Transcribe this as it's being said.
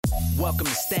Welcome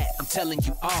to Stat, I'm telling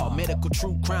you all medical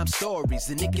true crime stories,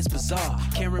 and it gets bizarre.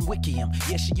 Karen Wickham,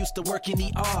 yeah, she used to work in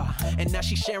ER, and now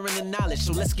she's sharing the knowledge,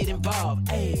 so let's get involved.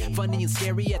 Hey, funny and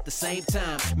scary at the same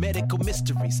time. Medical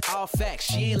mysteries, all facts,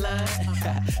 she ain't lying.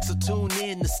 So tune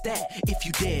in to Stat if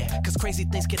you dare, cause crazy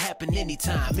things can happen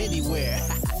anytime, anywhere.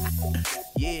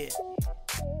 Yeah.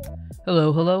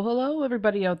 Hello,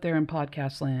 everybody out there in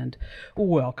podcast land.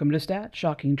 Welcome to Stat,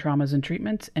 Shocking Traumas and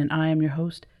Treatments, and I am your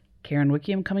host, Karen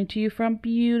Wickham, coming to you from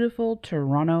beautiful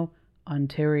Toronto,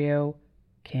 Ontario,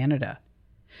 Canada.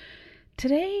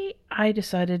 Today, I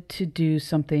decided to do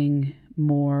something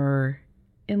more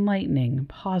enlightening,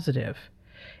 positive.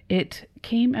 It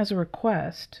came as a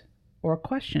request or a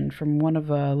question from one of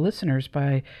listeners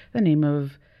by the name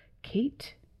of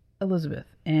Kate Elizabeth,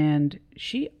 and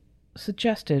she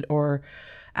suggested or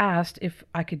asked if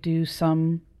I could do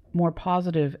some more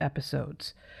positive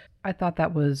episodes. I thought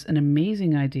that was an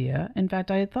amazing idea. In fact,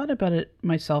 I had thought about it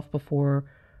myself before,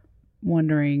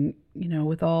 wondering,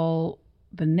 with all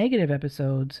the negative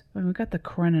episodes, we've got the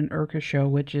Karen and Urka show,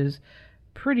 which is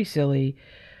pretty silly,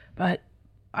 but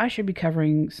I should be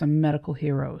covering some medical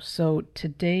heroes. So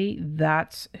today,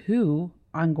 that's who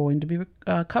I'm going to be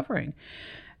covering.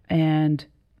 And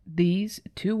these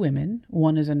two women,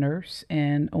 one is a nurse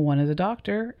and one is a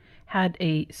doctor, had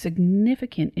a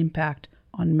significant impact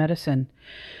on medicine.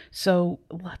 So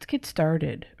let's get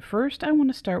started. First, I want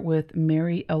to start with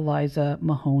Mary Eliza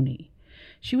Mahoney.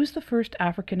 She was the first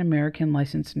African-American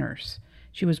licensed nurse.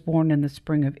 She was born in the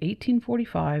spring of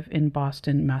 1845 in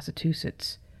Boston,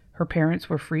 Massachusetts. Her parents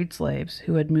were freed slaves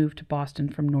who had moved to Boston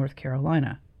from North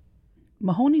Carolina.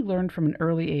 Mahoney learned from an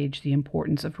early age the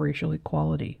importance of racial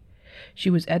equality. She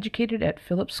was educated at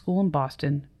Phillips School in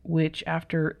Boston, which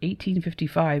after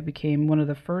 1855 became one of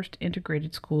the first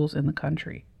integrated schools in the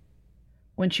country.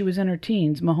 When she was in her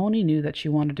teens, Mahoney knew that she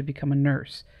wanted to become a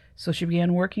nurse, so she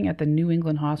began working at the New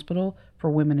England Hospital for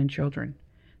Women and Children.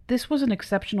 This was an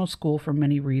exceptional school for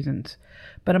many reasons,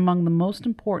 but among the most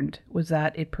important was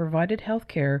that it provided health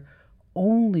care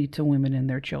only to women and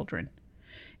their children.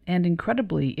 And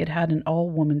incredibly, it had an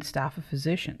all-woman staff of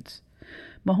physicians.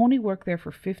 Mahoney worked there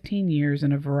for 15 years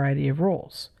in a variety of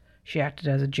roles. She acted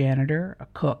as a janitor, a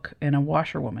cook, and a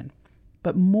washerwoman.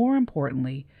 But more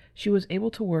importantly, she was able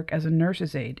to work as a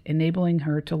nurse's aide, enabling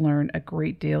her to learn a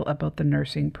great deal about the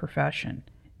nursing profession.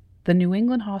 The New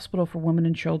England Hospital for Women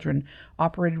and Children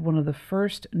operated one of the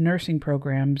first nursing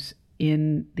programs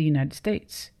in the United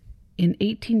States. In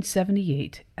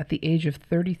 1878, at the age of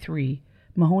 33,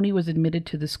 Mahoney was admitted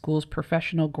to the school's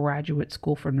professional graduate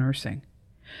school for nursing.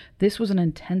 This was an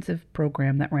intensive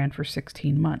program that ran for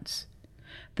 16 months.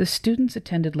 The students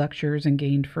attended lectures and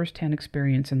gained first-hand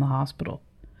experience in the hospital.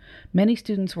 Many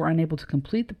students were unable to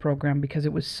complete the program because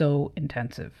it was so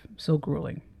intensive, so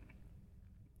grueling.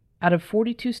 Out of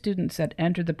 42 students that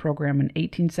entered the program in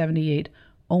 1878,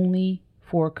 only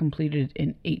 4 completed in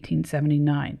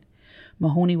 1879.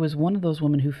 Mahoney was one of those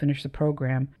women who finished the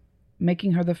program,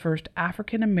 making her the first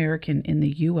African American in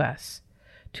the U.S.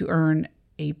 to earn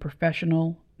a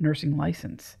professional nursing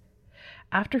license.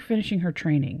 After finishing her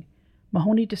training,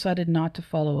 Mahoney decided not to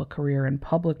follow a career in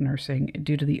public nursing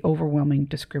due to the overwhelming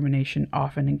discrimination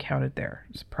often encountered there.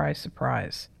 Surprise,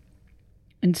 surprise.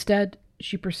 Instead,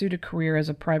 she pursued a career as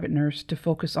a private nurse to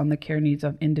focus on the care needs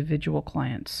of individual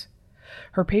clients.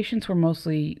 Her patients were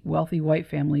mostly wealthy white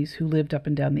families who lived up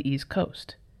and down the East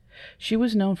Coast. She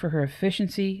was known for her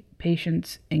efficiency,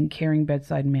 patience, and caring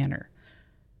bedside manner.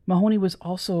 Mahoney was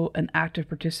also an active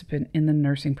participant in the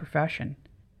nursing profession.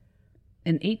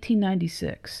 In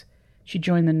 1896, she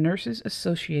joined the Nurses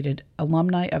Associated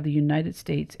Alumni of the United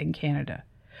States and Canada,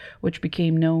 which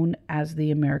became known as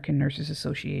the American Nurses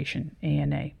Association,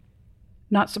 ANA.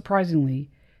 Not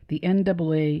surprisingly, the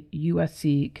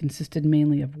NAAUSC consisted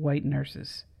mainly of white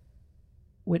nurses,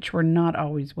 which were not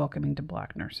always welcoming to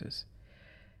black nurses.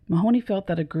 Mahoney felt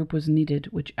that a group was needed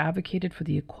which advocated for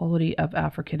the equality of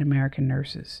African American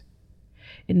nurses.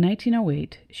 In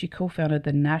 1908, she co-founded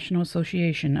the National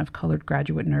Association of Colored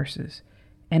Graduate Nurses,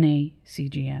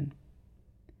 NACGN.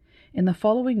 In the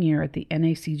following year at the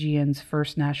NACGN's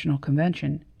first national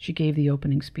convention, she gave the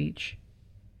opening speech.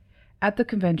 At the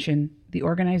convention, the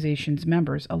organization's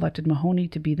members elected Mahoney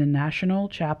to be the national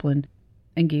chaplain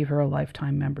and gave her a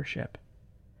lifetime membership.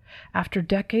 After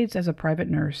decades as a private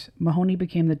nurse, Mahoney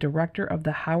became the director of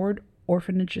the Howard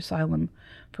Orphanage Asylum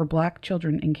for Black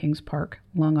Children in Kings Park,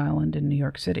 Long Island in New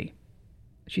York City.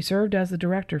 She served as the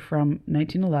director from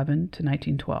 1911 to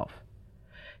 1912.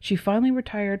 She finally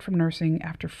retired from nursing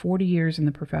after 40 years in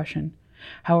the profession.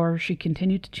 However, she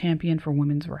continued to champion for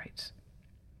women's rights.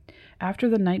 After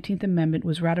the 19th Amendment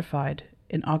was ratified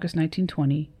in August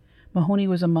 1920, Mahoney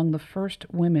was among the first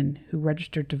women who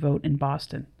registered to vote in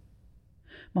Boston.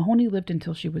 Mahoney lived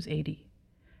until she was 80.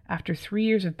 After 3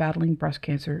 years of battling breast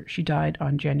cancer, she died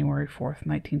on January 4th,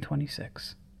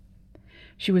 1926.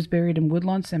 She was buried in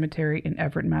Woodlawn Cemetery in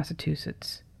Everett,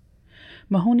 Massachusetts.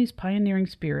 Mahoney's pioneering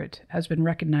spirit has been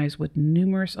recognized with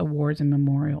numerous awards and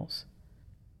memorials.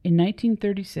 In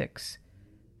 1936,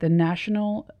 the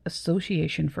National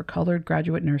Association for Colored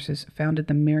Graduate Nurses founded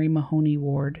the Mary Mahoney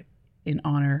Ward in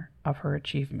honor of her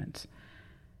achievements.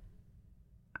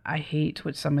 I hate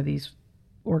what some of these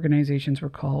organizations were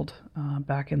called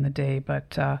back in the day,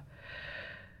 but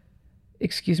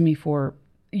excuse me for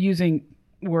using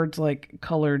words like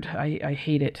colored. I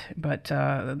hate it, but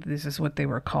this is what they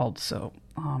were called, so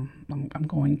I'm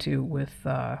going to with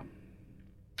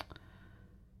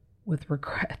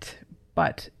regret.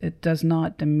 But it does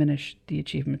not diminish the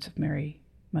achievements of Mary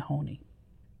Mahoney.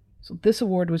 So this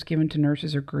award was given to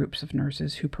nurses or groups of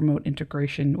nurses who promote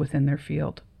integration within their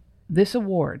field. This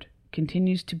award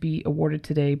continues to be awarded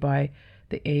today by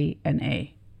the ANA.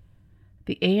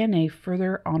 The ANA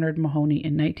further honored Mahoney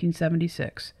in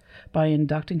 1976 by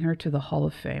inducting her to the Hall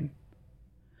of Fame.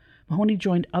 Mahoney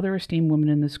joined other esteemed women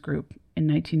in this group in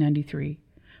 1993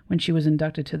 when she was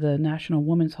inducted to the National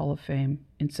Women's Hall of Fame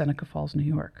in Seneca Falls, New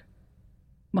York.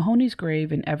 Mahoney's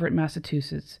grave in Everett,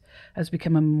 Massachusetts has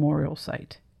become a memorial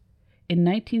site. In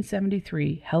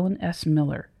 1973, Helen S.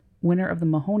 Miller, winner of the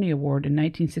Mahoney Award in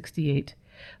 1968,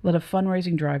 led a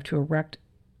fundraising drive to erect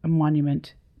a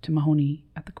monument to Mahoney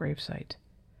at the gravesite.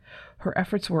 Her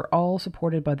efforts were all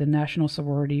supported by the National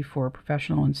Sorority for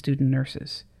Professional and Student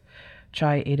Nurses,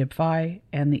 Chi Eta Phi,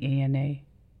 and the ANA.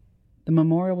 The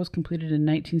memorial was completed in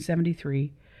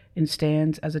 1973 and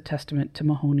stands as a testament to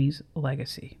Mahoney's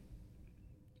legacy.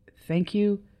 Thank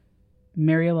you,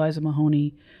 Mary Eliza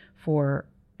Mahoney, for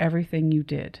everything you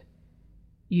did.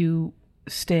 You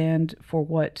stand for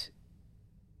what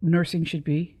nursing should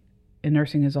be, and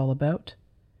nursing is all about,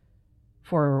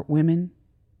 for women,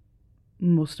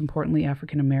 most importantly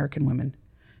African American women.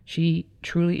 She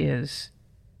truly is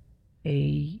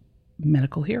a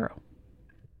medical hero.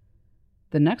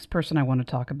 The next person I want to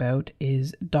talk about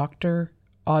is Dr.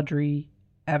 Audrey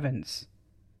Evans.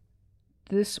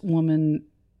 This woman,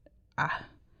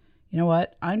 you know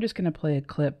what? I'm just going to play a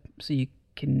clip so you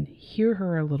can hear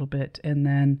her a little bit, and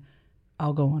then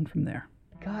I'll go on from there.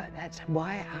 God, that's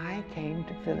why I came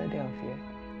to Philadelphia,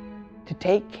 to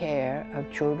take care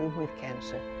of children with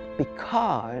cancer,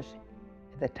 because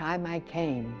at the time I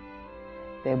came,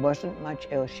 there wasn't much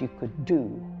else you could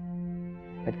do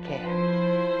but care.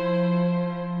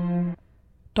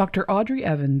 Dr. Audrey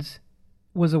Evans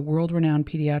was a world-renowned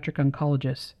pediatric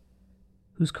oncologist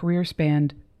whose career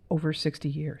spanned over 60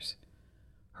 years.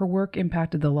 Her work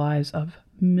impacted the lives of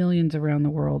millions around the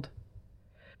world.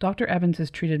 Dr. Evans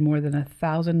has treated more than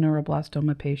 1,000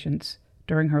 neuroblastoma patients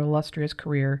during her illustrious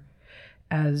career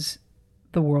as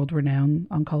the world-renowned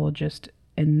oncologist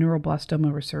and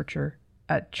neuroblastoma researcher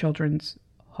at Children's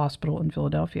Hospital in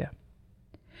Philadelphia.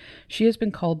 She has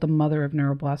been called the mother of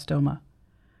neuroblastoma,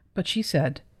 but she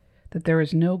said that there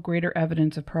is no greater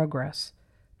evidence of progress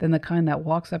than the kind that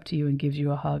walks up to you and gives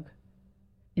you a hug.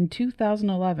 In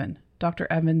 2011, Dr.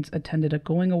 Evans attended a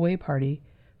going-away party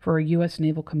for a U.S.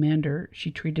 naval commander she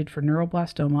treated for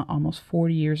neuroblastoma almost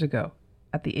 40 years ago,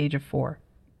 at the age of 4.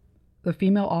 The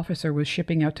female officer was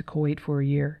shipping out to Kuwait for a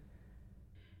year.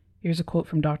 Here's a quote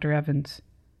from Dr. Evans.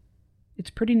 "It's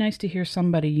pretty nice to hear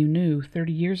somebody you knew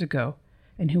 30 years ago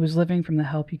and who was living from the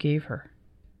help you gave her.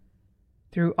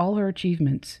 Through all her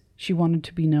achievements, she wanted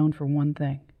to be known for one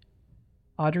thing.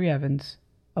 Audrey Evans,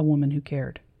 a woman who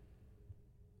cared."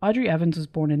 Audrey Evans was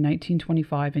born in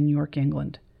 1925 in York,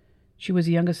 England. She was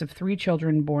the youngest of 3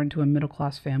 children born to a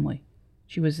middle-class family.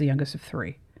 She was the youngest of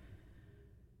 3.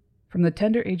 From the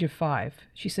tender age of 5,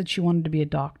 she said she wanted to be a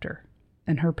doctor,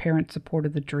 and her parents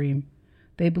supported the dream.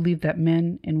 They believed that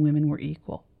men and women were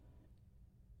equal.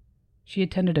 She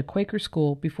attended a Quaker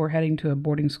school before heading to a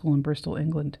boarding school in Bristol,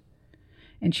 England,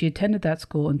 and she attended that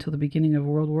school until the beginning of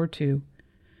World War II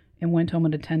and went home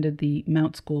and attended the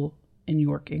Mount School in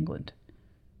York, England.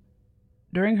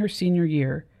 During her senior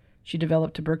year, she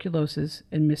developed tuberculosis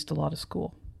and missed a lot of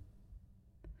school.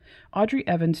 Audrey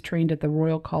Evans trained at the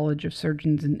Royal College of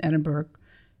Surgeons in Edinburgh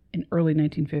in early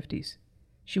 1950s.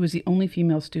 She was the only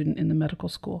female student in the medical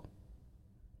school.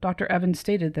 Dr. Evans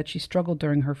stated that she struggled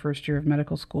during her first year of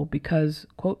medical school because,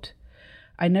 quote,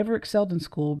 "I never excelled in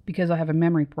school because I have a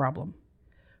memory problem.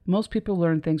 Most people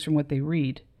learn things from what they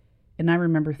read, and I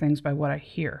remember things by what I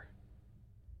hear."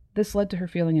 This led to her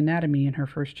failing anatomy in her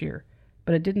first year,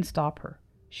 but it didn't stop her.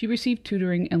 She received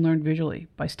tutoring and learned visually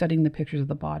by studying the pictures of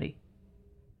the body.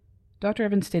 Dr.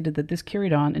 Evans stated that this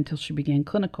carried on until she began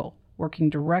clinical, working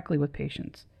directly with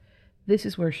patients. This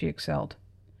is where she excelled.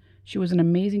 She was an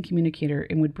amazing communicator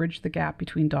and would bridge the gap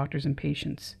between doctors and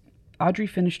patients. Audrey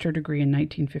finished her degree in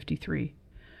 1953.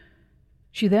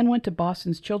 She then went to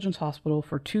Boston's Children's Hospital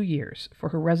for 2 years for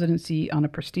her residency on a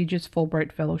prestigious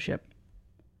Fulbright Fellowship.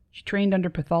 She trained under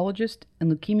pathologist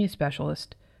and leukemia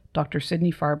specialist Dr.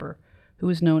 Sidney Farber, who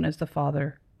is known as the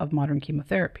father of modern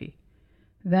chemotherapy.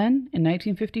 Then, in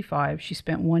 1955, she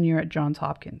spent 1 year at Johns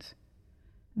Hopkins,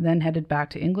 then headed back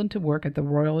to England to work at the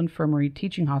Royal Infirmary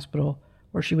Teaching Hospital,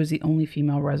 where she was the only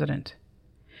female resident.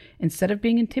 Instead of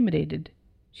being intimidated,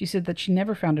 she said that she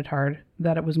never found it hard,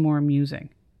 that it was more amusing.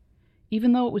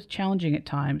 Even though it was challenging at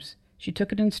times, she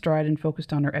took it in stride and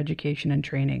focused on her education and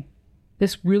training.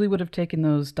 This really would have taken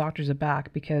those doctors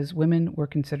aback because women were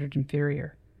considered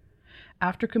inferior.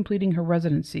 After completing her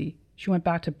residency, she went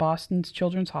back to Boston's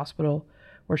Children's Hospital,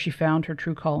 where she found her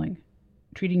true calling,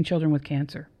 treating children with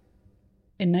cancer.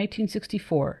 In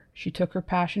 1964, she took her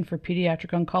passion for pediatric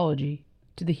oncology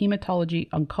to the Hematology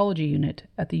Oncology Unit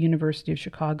at the University of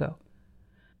Chicago.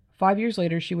 5 years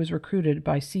later, she was recruited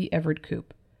by C. Everett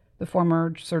Koop, the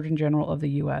former Surgeon General of the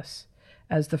U.S.,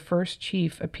 as the first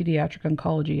chief of pediatric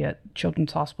oncology at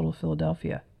Children's Hospital of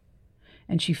Philadelphia,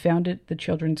 and she founded the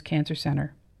Children's Cancer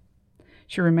Center.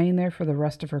 She remained there for the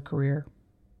rest of her career.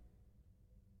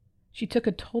 She took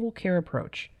a total care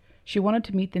approach. She wanted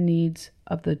to meet the needs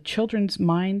of the children's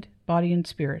mind, body, and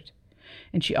spirit,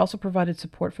 and she also provided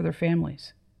support for their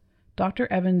families. Dr.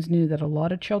 Evans knew that a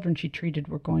lot of children she treated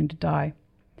were going to die,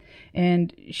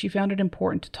 and she found it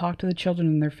important to talk to the children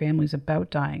and their families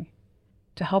about dying,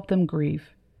 to help them grieve,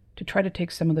 to try to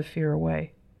take some of the fear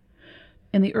away.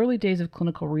 In the early days of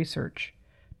clinical research,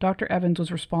 Dr. Evans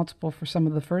was responsible for some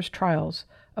of the first trials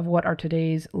of what are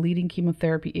today's leading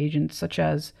chemotherapy agents such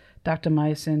as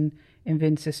dactomycin and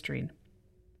vincristine.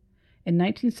 In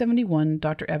 1971,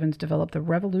 Dr. Evans developed the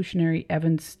revolutionary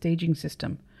Evans staging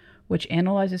system, which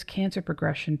analyzes cancer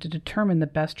progression to determine the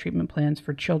best treatment plans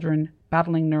for children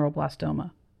battling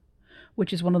neuroblastoma,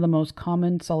 which is one of the most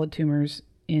common solid tumors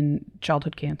in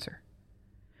childhood cancer.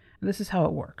 This is how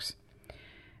it works.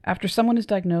 After someone is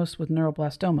diagnosed with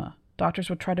neuroblastoma, doctors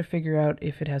will try to figure out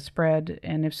if it has spread,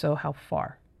 and if so, how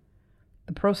far.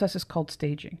 The process is called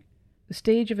staging. The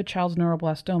stage of a child's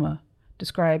neuroblastoma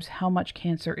describes how much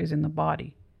cancer is in the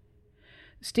body.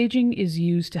 Staging is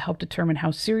used to help determine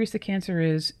how serious the cancer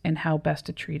is and how best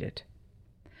to treat it.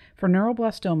 For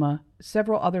neuroblastoma,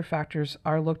 several other factors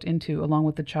are looked into along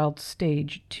with the child's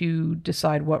stage to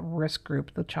decide what risk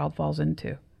group the child falls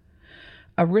into.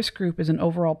 A risk group is an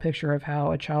overall picture of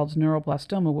how a child's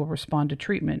neuroblastoma will respond to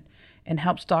treatment and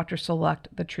helps doctors select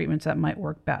the treatments that might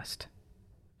work best.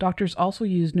 Doctors also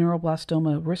use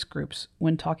neuroblastoma risk groups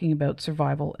when talking about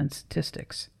survival and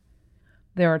statistics.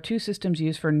 There are 2 systems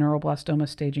used for neuroblastoma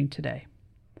staging today.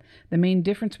 The main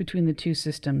difference between the 2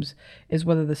 systems is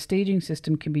whether the staging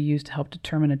system can be used to help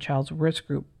determine a child's risk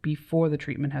group before the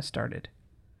treatment has started.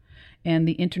 And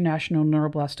the International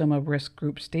Neuroblastoma Risk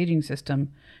Group Staging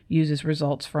System uses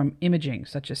results from imaging,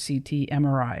 such as CT,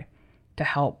 MRI, to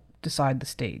help decide the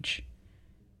stage.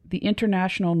 The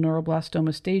International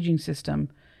Neuroblastoma Staging System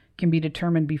can be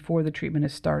determined before the treatment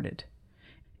is started,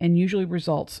 and usually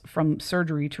results from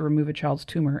surgery to remove a child's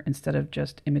tumor instead of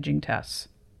just imaging tests.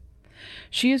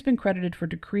 She has been credited for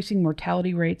decreasing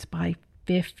mortality rates by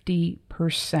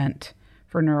 50%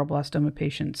 for neuroblastoma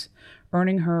patients,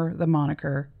 earning her the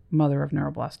moniker Mother of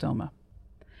Neuroblastoma.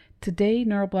 Today,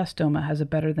 neuroblastoma has a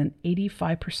better than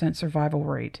 85% survival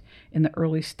rate in the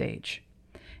early stage,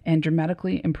 and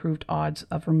dramatically improved odds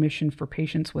of remission for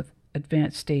patients with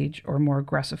advanced stage or more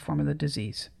aggressive form of the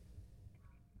disease.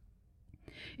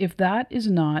 If that is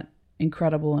not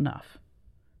incredible enough,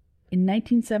 in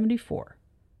 1974,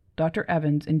 Dr.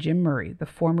 Evans and Jim Murray, the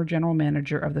former general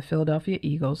manager of the Philadelphia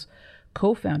Eagles,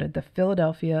 co-founded the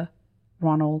Philadelphia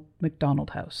Ronald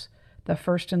McDonald House, the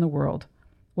first in the world,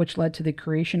 which led to the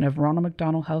creation of Ronald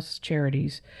McDonald House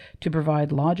Charities to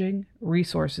provide lodging,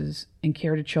 resources, and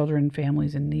care to children and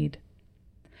families in need.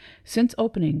 Since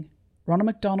opening, Ronald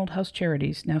McDonald House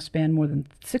Charities now span more than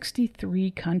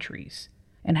 63 countries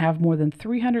and have more than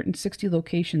 360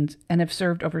 locations and have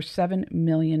served over 7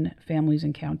 million families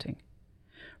and counting.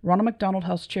 Ronald McDonald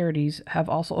House Charities have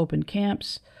also opened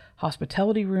camps,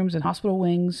 hospitality rooms, and hospital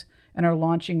wings, and are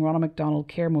launching Ronald McDonald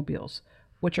Care Mobiles,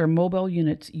 which are mobile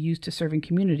units used to serve in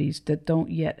communities that don't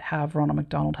yet have Ronald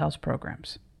McDonald House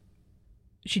programs.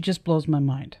 She just blows my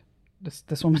mind.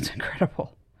 This woman's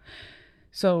incredible.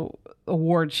 So,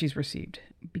 awards she's received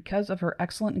because of her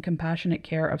excellent and compassionate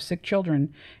care of sick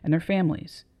children and their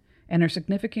families, and her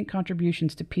significant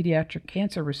contributions to pediatric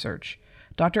cancer research,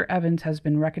 Dr. Evans has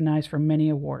been recognized for many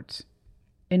awards.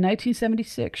 In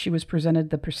 1976, she was presented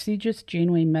the prestigious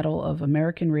Janeway Medal of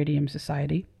American Radium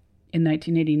Society. In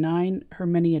 1989, her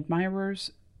many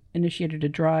admirers initiated a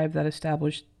drive that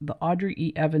established the Audrey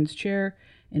E. Evans Chair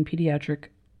in Pediatric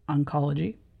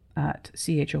Oncology at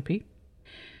CHOP,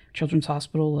 Children's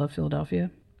Hospital of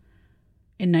Philadelphia.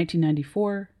 In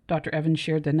 1994, Dr. Evans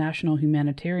shared the National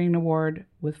Humanitarian Award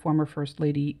with former First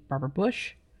Lady Barbara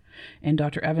Bush, and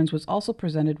Dr. Evans was also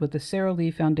presented with the Sara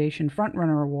Lee Foundation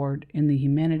Frontrunner Award in the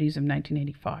Humanities of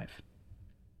 1985.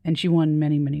 And she won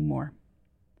many, many more.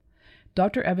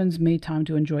 Dr. Evans made time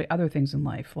to enjoy other things in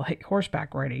life, like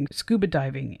horseback riding, scuba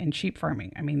diving, and sheep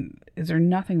farming. I mean, is there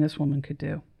nothing this woman could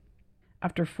do?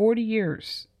 After 40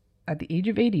 years, at the age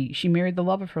of 80, she married the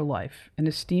love of her life, an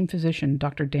esteemed physician,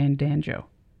 Dr. Dan Danjo.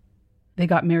 They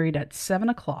got married at 7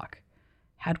 o'clock,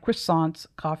 had croissants,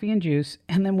 coffee and juice,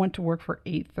 and then went to work for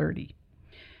 8:30.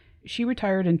 She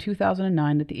retired in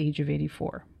 2009 at the age of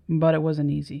 84, but it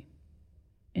wasn't easy.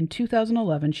 In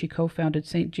 2011, she co-founded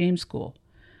St. James School,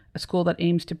 a school that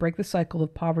aims to break the cycle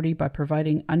of poverty by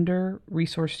providing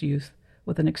under-resourced youth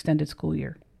with an extended school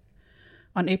year.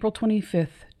 On April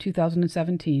 25th,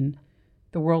 2017,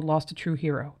 the world lost a true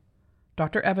hero.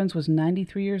 Dr. Evans was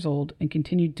 93 years old and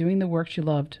continued doing the work she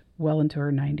loved well into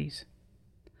her 90s.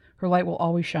 Her light will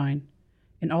always shine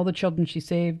in all the children she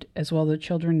saved, as well as the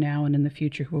children now and in the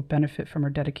future who will benefit from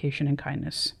her dedication and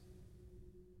kindness.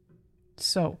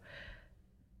 So,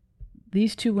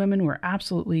 these two women were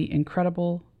absolutely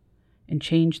incredible and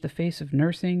changed the face of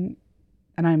nursing,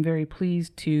 and I'm very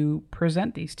pleased to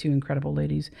present these two incredible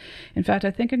ladies. In fact,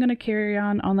 I think I'm going to carry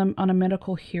on them on a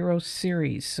Medical Heroes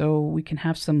series so we can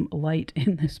have some light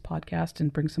in this podcast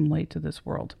and bring some light to this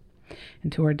world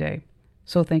and to our day.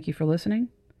 So thank you for listening,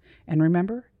 and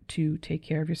remember to take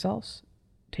care of yourselves,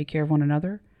 take care of one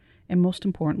another, and most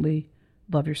importantly,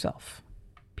 love yourself.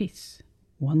 Peace.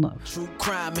 One love. True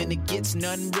crime and it gets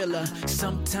none realer.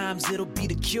 Sometimes it'll be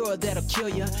the cure that'll kill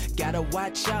ya. Gotta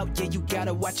watch out, yeah, you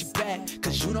gotta watch your back,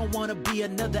 cause you don't wanna be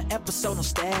another episode on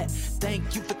Stat.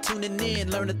 Thank you for tuning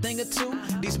in, learn a thing or two.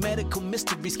 These medical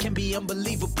mysteries can be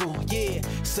unbelievable, yeah.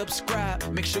 Subscribe,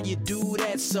 make sure you do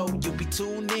that so you'll be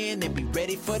tuned in and be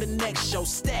ready for the next show.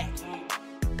 Stat.